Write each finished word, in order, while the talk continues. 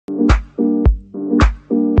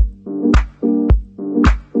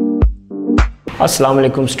Assalamu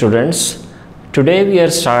alaikum students. Today we are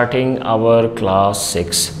starting our class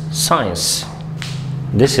 6 science.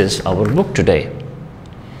 This is our book today.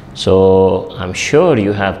 So I'm sure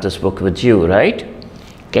you have this book with you, right?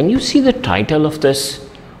 Can you see the title of this?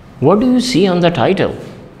 What do you see on the title?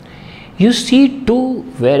 You see two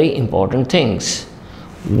very important things.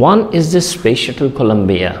 One is the Space Shuttle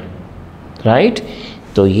Columbia, right?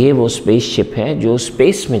 तो ये वो spaceship है जो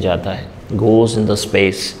space में जाता है, goes in the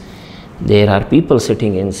space. There are people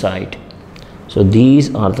sitting inside. So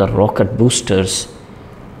these are the rocket boosters.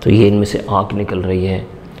 तो ये इनमें से आग निकल रही है,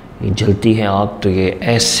 ये जलती है आग, तो ये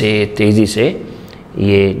ऐसे तेज़ी से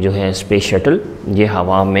ये जो है स्पेस शटल ये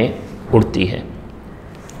हवा में उड़ती है.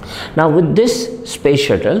 Now with this space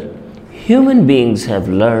shuttle, human beings have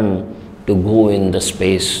learned to go in the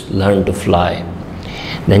space, learn to fly.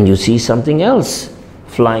 Then you see something else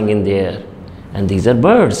flying in the air, and these are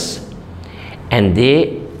birds, and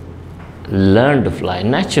they learn to fly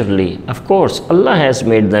naturally. Of course, Allah has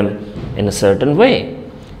made them in a certain way.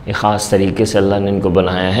 एक ख़ास तरीके से अल्लाह ने इनको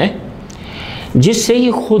बनाया है जिससे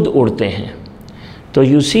ये खुद उड़ते हैं. तो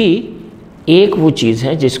you see, एक वो चीज़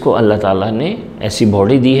है जिसको अल्लाह ताला ने ऐसी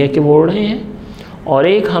बॉडी दी है कि वो उड़ रहे हैं, और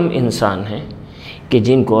एक हम इंसान हैं कि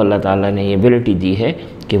जिनको अल्लाह ताला ने ये एबिलिटी दी है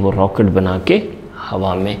कि वो रॉकेट बना के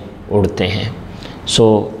हवा में उड़ते हैं.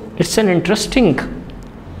 So it's an interesting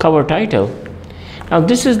cover title. Now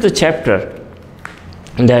this is the chapter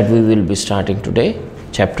that we will be starting today,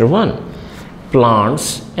 chapter 1,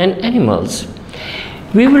 plants and animals.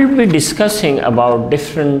 We will be discussing about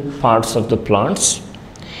different parts of the plants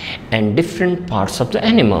and different parts of the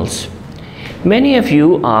animals. Many of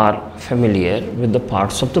you are familiar with the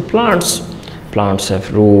parts of the plants. Plants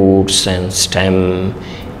have roots and stem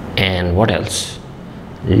and what else?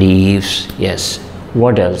 Leaves, yes.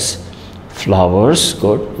 What else? Flowers,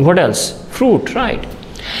 good. What else? Fruit, right?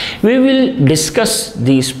 We will discuss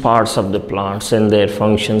these parts of the plants and their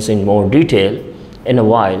functions in more detail in a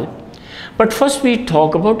while. But first we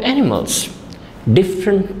talk about animals,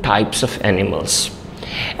 different types of animals.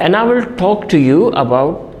 And I will talk to you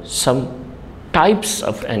about some types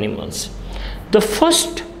of animals. The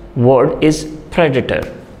first word is predator.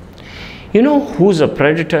 You know who's a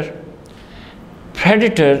predator?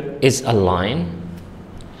 Predator is a lion,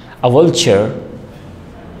 a vulture,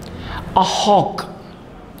 a hawk.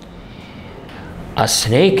 A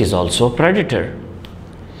snake is also a predator.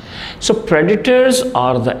 So predators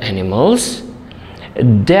are the animals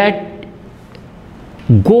that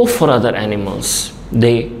go for other animals.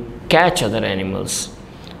 They catch other animals.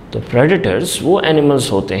 तो predators वो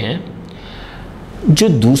animals होते हैं जो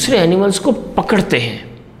दूसरे animals को पकड़ते हैं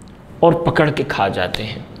और पकड़ के खा जाते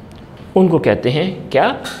हैं. उनको कहते हैं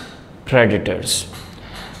क्या? Predators.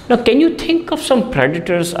 Now can you think of some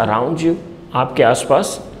predators around you? आपके आसपास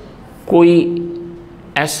कोई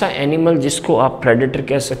ऐसा एनिमल जिसको आप प्रेडेटर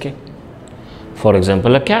कह सकें? For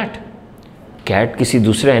example a cat. Cat किसी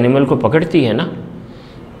दूसरे एनिमल को पकड़ती है ना,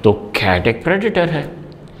 तो कैट एक प्रेडेटर है.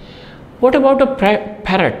 व्हाट अबाउट अ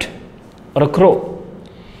पैरट और अ क्रो?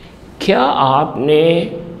 क्या आपने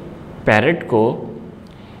पैरट को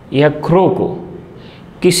या क्रो को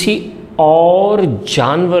किसी और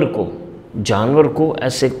जानवर को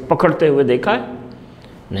ऐसे पकड़ते हुए देखा है?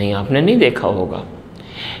 नहीं, आपने नहीं देखा होगा,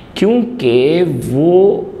 क्योंकि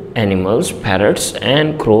वो एनिमल्स, पैरट्स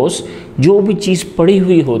एंड क्रोस, जो भी चीज़ पड़ी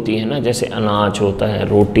हुई होती है ना, जैसे अनाज होता है,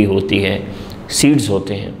 रोटी होती है, सीड्स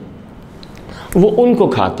होते हैं, वो उनको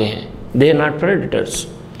खाते हैं. They are not predators.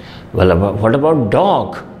 What about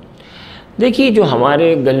dog? देखिए, जो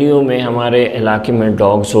हमारे गलियों में, हमारे इलाके में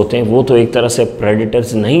डॉग्स होते हैं, वो तो एक तरह से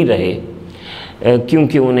प्रेडेटर्स नहीं रहे,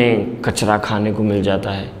 क्योंकि उन्हें कचरा खाने को मिल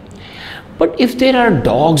जाता है. But if there are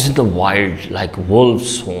dogs in the wild, like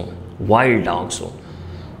wolves हों, wild dogs हों,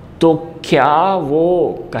 तो क्या वो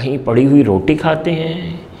कहीं पड़ी हुई रोटी खाते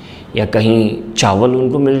हैं या कहीं चावल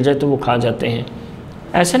उनको मिल जाए तो वो खा जाते हैं?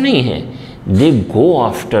 ऐसा नहीं है. They go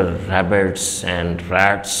after rabbits and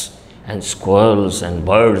rats and squirrels and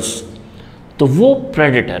birds. तो वो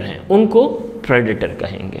predator हैं, उनको predator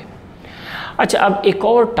कहेंगे. अच्छा, अब एक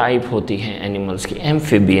और टाइप होती है एनिमल्स की,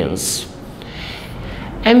 एम्फीबियंस.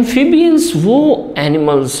 एम्फीबियंस वो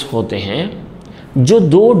एनिमल्स होते हैं जो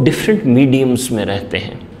दो डिफरेंट मीडियम्स में रहते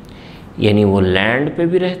हैं, यानी वो लैंड पे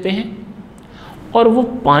भी रहते हैं और वो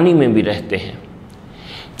पानी में भी रहते हैं.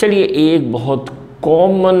 चलिए, एक बहुत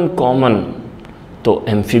कॉमन तो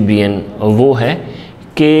एम्फीबियन वो है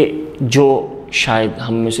कि जो शायद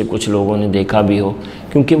हम में से कुछ लोगों ने देखा भी हो,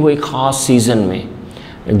 क्योंकि वो एक ख़ास सीज़न में,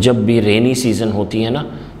 जब भी रेनी सीज़न होती है ना,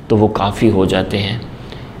 तो वो काफ़ी हो जाते हैं.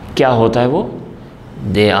 क्या होता है वो?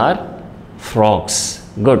 They are frogs.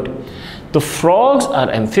 Good. तो frogs are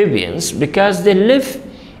amphibians because they live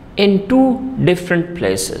in 2 different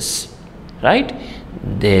places, right?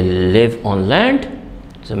 They live on land,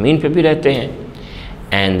 ज़मीन पे भी रहते हैं,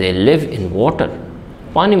 and they live in water,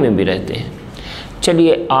 पानी में भी रहते हैं।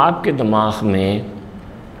 चलिए, आपके दिमाग में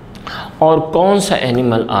और कौन सा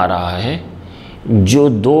एनिमल आ रहा है जो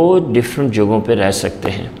 2 डिफरेंट जगहों पे रह सकते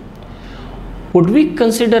हैं? Would we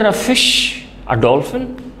consider a fish, a dolphin,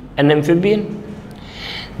 N amphibian?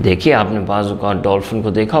 देखिए, आपने बाज़ औक़ात डॉल्फिन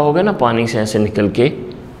को देखा होगा ना, पानी से ऐसे निकल के,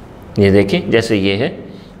 ये देखिए जैसे ये है,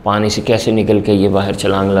 पानी से कैसे निकल के ये बाहर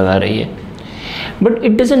छलांग लगा रही है। But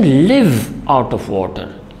it doesn't live out of water,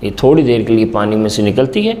 ये थोड़ी देर के लिए पानी में से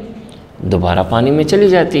निकलती है, दोबारा पानी में चली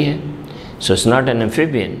जाती है। So it's not an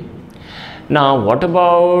amphibian. Now what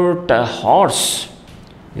about a horse?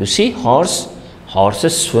 You see, horse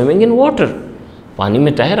is swimming in water, पानी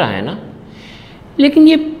में तैर रहा है ना, लेकिन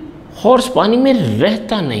ये हॉर्स पानी में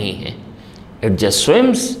रहता नहीं है। It just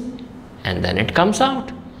swims and then it comes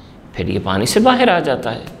out, फिर ये पानी से बाहर आ जाता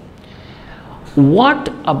है। व्हाट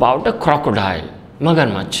अबाउट अ क्रोकोडाइल,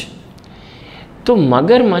 मगरमच्छ? तो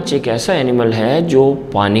मगरमच्छ एक ऐसा एनिमल है जो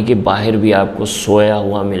पानी के बाहर भी आपको सोया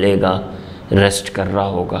हुआ मिलेगा, रेस्ट कर रहा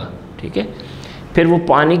होगा, ठीक है? फिर वो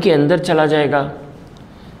पानी के अंदर चला जाएगा,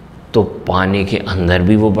 तो पानी के अंदर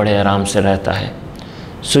भी वो बड़े आराम से रहता है।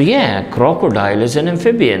 सो ये क्रोकोडाइल इज़ एन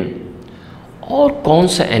एम्फीबियन। और कौन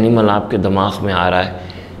सा एनिमल आपके दिमाग में आ रहा है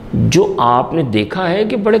जो आपने देखा है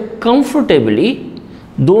कि बड़े कंफर्टेबली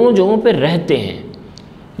दोनों जगहों पे रहते हैं?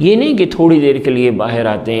 ये नहीं कि थोड़ी देर के लिए बाहर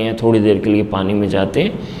आते हैं या थोड़ी देर के लिए पानी में जाते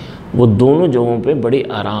हैं, वो दोनों जगहों पे बड़ी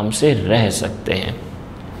आराम से रह सकते हैं।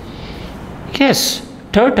 यस,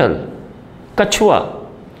 टर्टल, कछुआ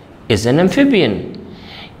इज़ एन एम्फीबियन।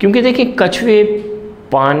 क्योंकि देखिए, कछुए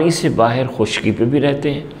पानी से बाहर खुश्की पे भी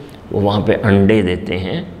रहते हैं, वो वहाँ पे अंडे देते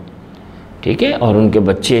हैं, ठीक है, और उनके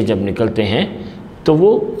बच्चे जब निकलते हैं तो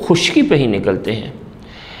वो खुश्की पे ही निकलते हैं।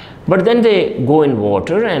 But then they go in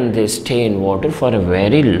water and they stay in water for a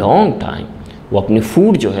very long time. वो अपनी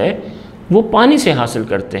फूड जो है वो पानी से हासिल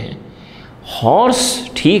करते हैं।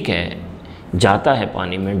 हॉर्स ठीक है, जाता है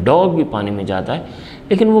पानी में, डॉग भी पानी में जाता है,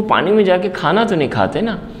 लेकिन वो पानी में जाके खाना तो नहीं खाते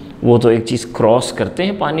ना, वो तो एक चीज़ क्रॉस करते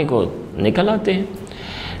हैं, पानी को निकल आते हैं।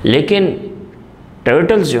 लेकिन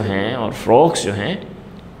टर्टल्स जो हैं और फ्रॉग्स जो हैं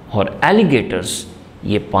और एलिगेटर्स,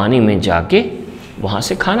 ये पानी में जाके वहाँ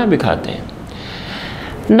से खाना भी खाते हैं।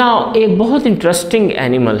 नाउ एक बहुत इंटरेस्टिंग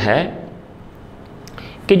एनिमल है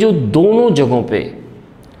कि जो दोनों जगहों पे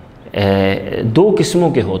 2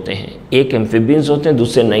 किस्मों के होते हैं, एक एम्फीबियंस होते हैं,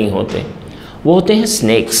 दूसरे नहीं होते। वो होते हैं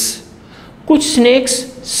स्नेक्स। कुछ स्नेक्स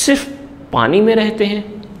सिर्फ पानी में रहते हैं,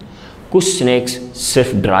 कुछ स्नेक्स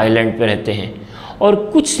सिर्फ ड्राई लैंड पे रहते हैं, और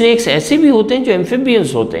कुछ स्नेक्स ऐसे भी होते हैं जो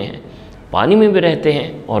एम्फीबियंस होते हैं, पानी में भी रहते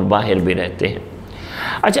हैं और बाहर भी रहते हैं।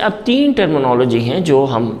 अच्छा, अब 3 टर्मिनोलॉजी हैं जो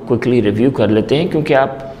हम क्विकली रिव्यू कर लेते हैं, क्योंकि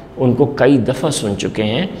आप उनको कई दफ़ा सुन चुके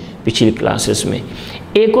हैं पिछली क्लासेस में।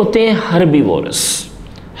 एक होते हैं हर्बीवोरस,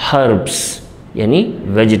 हर्ब्स यानी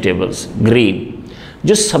वेजिटेबल्स, ग्रीन,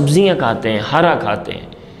 जो सब्जियां खाते हैं, हरा खाते हैं।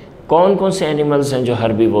 कौन कौन से एनिमल्स हैं जो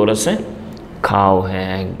हर्बीवोरस हैं? खाओ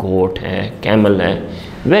है, गोट है, कैमल है,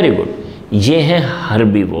 वेरी गुड, ये हैं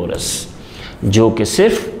हर्बीवोरस, जो कि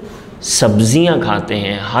सिर्फ सब्जियां खाते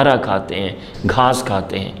हैं, हरा खाते हैं, घास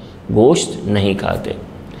खाते हैं, गोश्त नहीं खाते।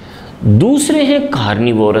 दूसरे हैं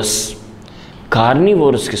कार्निवोरस।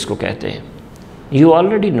 कार्निवोरस किसको कहते हैं? You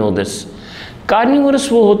already know this.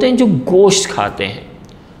 Carnivorous वो होते हैं जो गोश्त खाते हैं,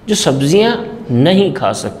 जो सब्जियां नहीं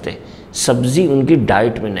खा सकते, सब्ज़ी उनकी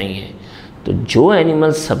डाइट में नहीं है। तो जो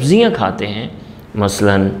एनिमल सब्जियां खाते हैं,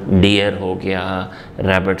 मसलन डियर हो गया,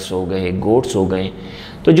 रैबिट्स हो गए, गोट्स हो गए,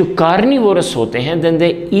 तो जो कार्निवोरस होते हैं then they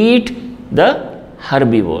eat the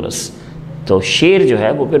herbivorous. तो शेर जो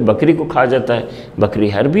है वो फिर बकरी को खा जाता है, बकरी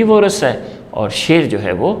हर्बीवोरस है और शेर जो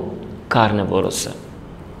है वो कार्निवोरस है।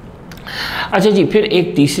 अच्छा जी, फिर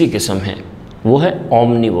एक तीसरी किस्म है, वो है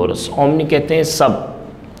ओमनीवोरस। ओमनी कहते हैं सब,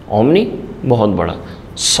 ओमनी बहुत बड़ा,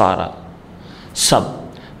 सारा, सब।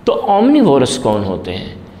 तो ओमनीवोरस कौन होते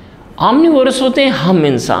हैं? ओमनीवोरस होते हैं हम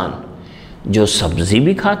इंसान, जो सब्ज़ी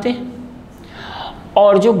भी खाते हैं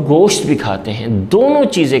और जो गोश्त भी खाते हैं, दोनों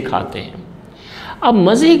चीज़ें खाते हैं। अब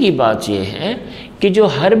मज़े की बात यह है कि जो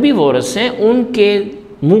हर्बीवोरस हैं उनके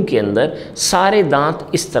मुंह के अंदर सारे दांत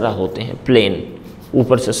इस तरह होते हैं, प्लेन,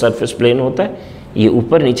 ऊपर से सरफेस प्लेन होता है, ये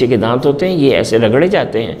ऊपर नीचे के दांत होते हैं, ये ऐसे रगड़े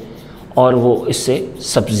जाते हैं और वो इससे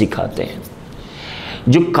सब्ज़ी खाते हैं।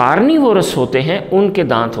 जो कार्निवोरस होते हैं उनके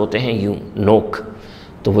दांत होते हैं यूं, नोक,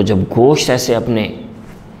 तो वो जब गोश्त ऐसे अपने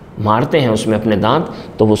मारते हैं उसमें अपने दांत,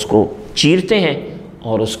 तो वो उसको चीरते हैं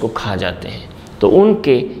और उसको खा जाते हैं। तो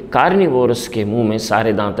उनके कार्निवोरस के मुंह में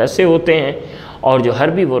सारे दांत ऐसे होते हैं, और जो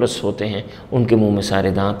हर्बीवोरस होते हैं उनके मुंह में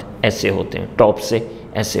सारे दांत ऐसे होते हैं, टॉप से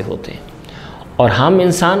ऐसे होते हैं। और हम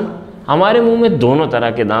इंसान, हमारे मुंह में दोनों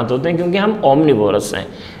तरह के दांत होते हैं, क्योंकि हम ओमनिवोरस हैं।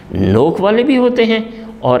 नोक वाले भी होते हैं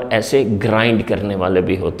और ऐसे ग्राइंड करने वाले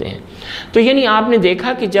भी होते हैं। तो यानी आपने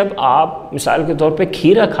देखा कि जब आप मिसाल के तौर पे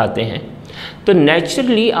खीरा खाते हैं तो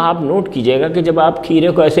नेचुरली आप नोट कीजिएगा कि जब आप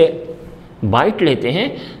खीरे को ऐसे बाइट लेते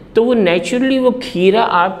हैं तो वो नेचुरली वो खीरा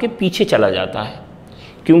आपके पीछे चला जाता है,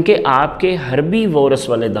 क्योंकि आपके हर्बीवोरस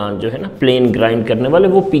वाले दांत जो है ना, प्लेन ग्राइंड करने वाले,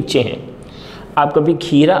 वो पीछे हैं। आप कभी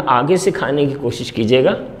खीरा आगे से खाने की कोशिश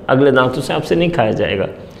कीजिएगा, अगले दांतों से आपसे नहीं खाया जाएगा,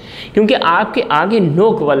 क्योंकि आपके आगे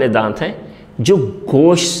नोक वाले दांत हैं जो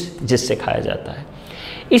गोश्त जिससे खाया जाता है।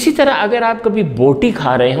 इसी तरह अगर आप कभी बोटी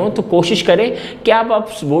खा रहे हो तो कोशिश करें कि आप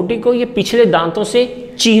उस बोटी को ये पिछले दांतों से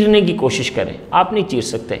चीरने की कोशिश करें। आप नहीं चीर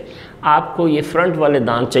सकते, आपको ये फ्रंट वाले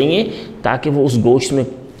दांत चाहिए ताकि वो उस गोश्त में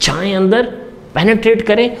जाएं, अंदर पेनिट्रेट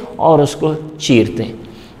करें और उसको चीरते हैं।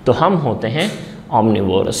 तो हम होते हैं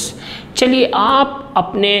ओमनिवोरस। चलिए आप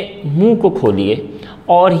अपने मुंह को खोलिए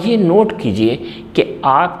और ये नोट कीजिए कि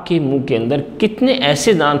आपके मुंह के अंदर कितने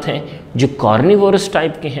ऐसे दांत हैं जो कार्निवोरस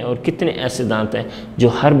टाइप के हैं और कितने ऐसे दांत हैं जो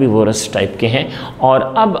हर्बीवोरस टाइप के हैं। और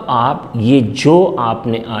अब आप ये जो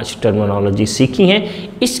आपने आज टर्मिनोलॉजी सीखी हैं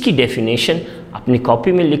इसकी डेफिनेशन अपनी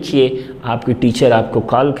कॉपी में लिखिए। आपकी टीचर आपको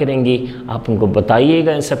कॉल करेंगी, आप उनको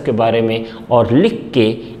बताइएगा इन सब के बारे में, और लिख के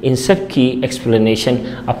इन सब की एक्सप्लेनेशन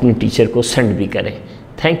अपनी टीचर को सेंड भी करें।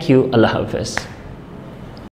 Thank you. अल्लाह हाफ़िज़।